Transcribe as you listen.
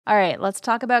All right, let's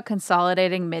talk about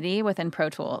consolidating MIDI within Pro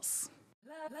Tools.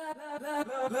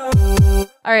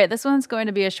 All right, this one's going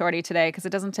to be a shorty today because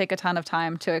it doesn't take a ton of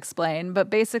time to explain. But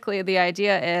basically, the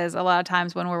idea is a lot of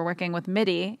times when we're working with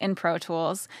MIDI in Pro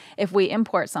Tools, if we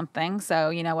import something,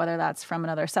 so, whether that's from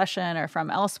another session or from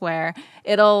elsewhere,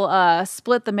 it'll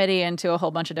split the MIDI into a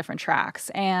whole bunch of different tracks.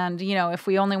 And, if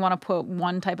we only want to put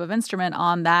one type of instrument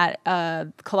on that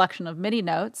collection of MIDI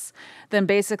notes, then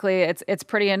basically it's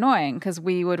pretty annoying because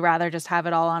we would rather just have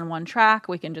it all on one track.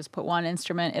 We can just put one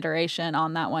instrument iteration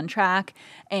on that one track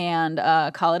and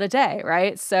call it a day,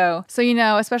 right? So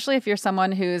especially if you're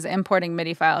someone who's importing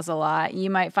MIDI files a lot, you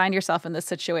might find yourself in this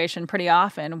situation pretty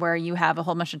often where you have a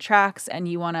whole bunch of tracks and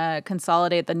you want to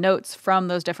consolidate the notes from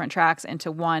those different tracks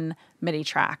into one MIDI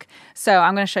track. So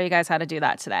I'm going to show you guys how to do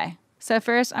that today. So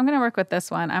first, I'm going to work with this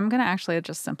one. I'm going to actually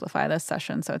just simplify this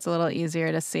session so it's a little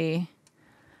easier to see.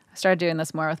 I started doing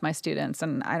this more with my students,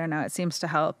 and I don't know, it seems to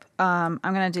help. I'm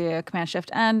going to do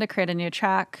Command-Shift-N to create a new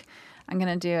track. I'm going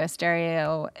to do a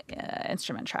stereo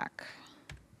instrument track.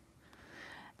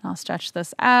 I'll stretch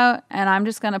this out, and I'm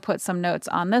just going to put some notes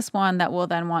on this one that we'll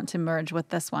then want to merge with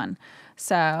this one.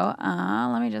 So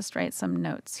let me just write some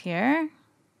notes here.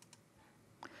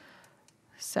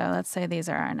 So let's say these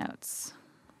are our notes.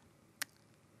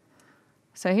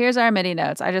 So here's our MIDI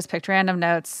notes. I just picked random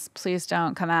notes. Please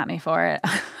don't come at me for it.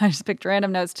 I just picked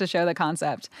random notes to show the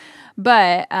concept.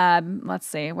 But let's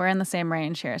see, we're in the same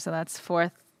range here. So that's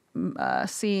fourth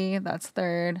C, that's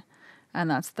third, and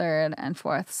that's third and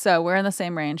fourth. So we're in the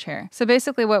same range here. So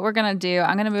basically what we're going to do,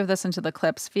 I'm going to move this into the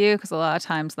clips view because a lot of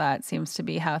times that seems to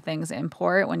be how things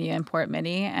import when you import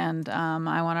MIDI, and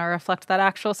I want to reflect that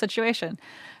actual situation.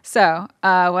 So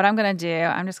what I'm going to do,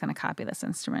 I'm just going to copy this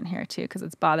instrument here too because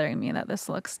it's bothering me that this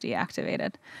looks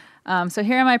deactivated. So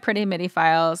here are my pretty MIDI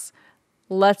files.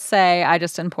 Let's say I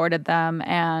just imported them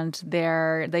and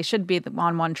they should be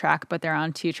on one track, but they're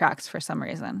on two tracks for some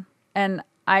reason. And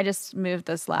I just moved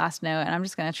this last note, and I'm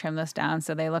just going to trim this down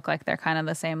so they look like they're kind of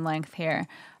the same length here.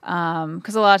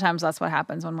 Because a lot of times that's what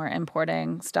happens when we're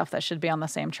importing stuff that should be on the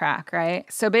same track, right?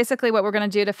 So basically what we're going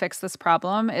to do to fix this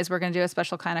problem is we're going to do a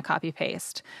special kind of copy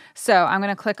paste. So I'm going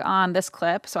to click on this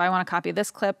clip. So I want to copy this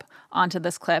clip onto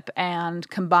this clip and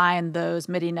combine those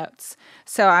MIDI notes.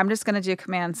 So I'm just going to do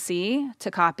Command C to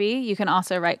copy. You can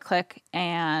also right click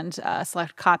and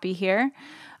select copy here.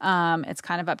 It's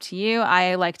kind of up to you.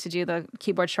 I like to do the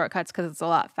keyboard shortcuts because it's a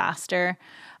lot faster.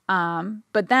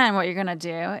 But then what you're going to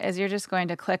do is you're just going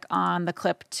to click on the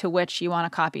clip to which you want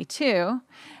to copy to,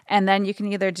 and then you can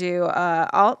either do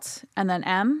Alt and then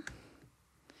M,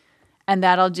 and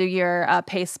that'll do your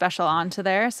paste special onto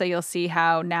there. So you'll see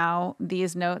how now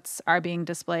these notes are being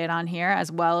displayed on here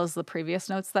as well as the previous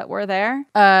notes that were there.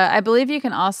 I believe you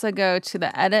can also go to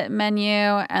the edit menu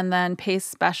and then paste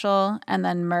special and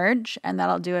then merge, and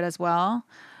that'll do it as well.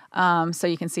 So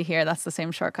you can see here, that's the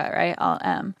same shortcut, right?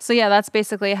 Alt-M. So yeah, that's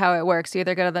basically how it works. You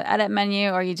either go to the edit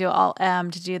menu or you do Alt-M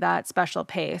to do that special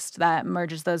paste that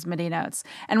merges those MIDI notes.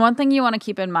 And one thing you want to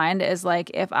keep in mind is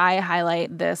like if I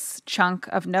highlight this chunk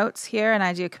of notes here and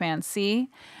I do Command C,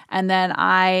 and then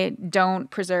I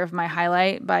don't preserve my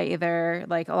highlight by either,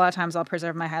 like a lot of times I'll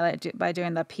preserve my highlight by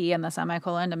doing the P and the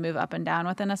semicolon to move up and down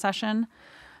within a session.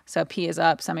 So P is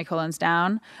up, semicolon's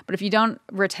down. But if you don't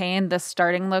retain the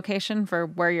starting location for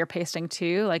where you're pasting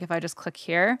to, like if I just click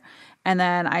here and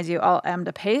then I do Alt-M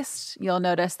to paste, you'll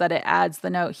notice that it adds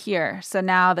the note here. So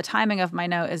now the timing of my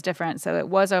note is different. So it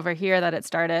was over here that it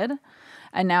started,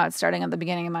 and now it's starting at the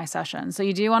beginning of my session. So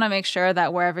you do want to make sure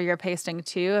that wherever you're pasting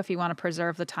to, if you want to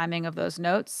preserve the timing of those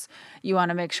notes, you want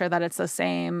to make sure that it's the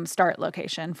same start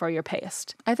location for your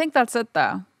paste. I think that's it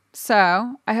though.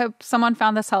 So I hope someone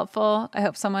found this helpful. I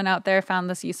hope someone out there found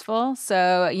this useful.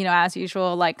 So, as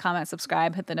usual, like, comment,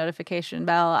 subscribe, hit the notification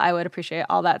bell. I would appreciate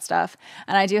all that stuff.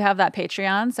 And I do have that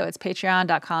Patreon. So it's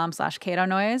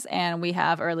patreon.com/CatoNoise. And we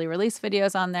have early release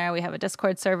videos on there. We have a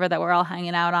Discord server that we're all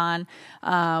hanging out on.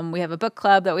 We have a book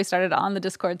club that we started on the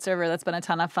Discord server. That's been a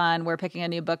ton of fun. We're picking a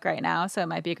new book right now. So it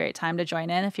might be a great time to join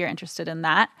in if you're interested in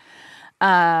that.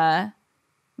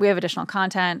 We have additional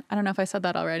content. I don't know if I said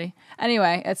that already.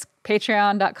 Anyway, it's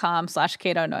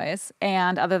patreon.com/CatoNoise.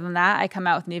 And other than that, I come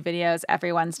out with new videos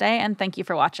every Wednesday, and thank you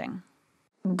for watching.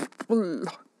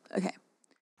 Okay.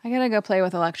 I gotta go play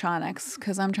with electronics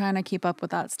because I'm trying to keep up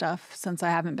with that stuff since I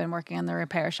haven't been working in the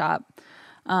repair shop.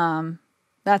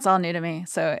 That's all new to me.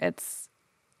 So it's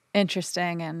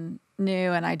interesting and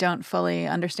new, and I don't fully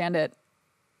understand it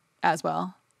as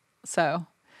well. So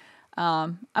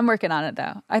I'm working on it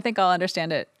though. I think I'll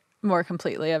understand it more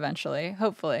completely eventually,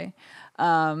 hopefully.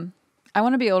 I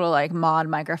want to be able to like mod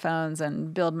microphones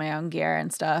and build my own gear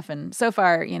and stuff. And so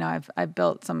far, I've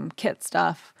built some kit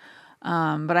stuff,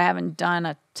 but I haven't done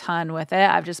a ton with it.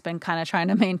 I've just been kind of trying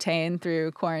to maintain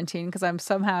through quarantine because I've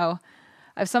somehow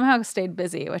stayed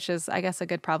busy, which is, I guess, a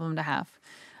good problem to have.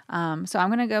 So I'm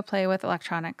gonna go play with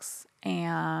electronics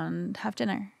and have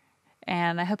dinner.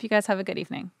 And I hope you guys have a good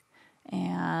evening.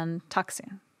 And talk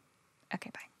soon.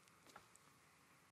 Okay, bye.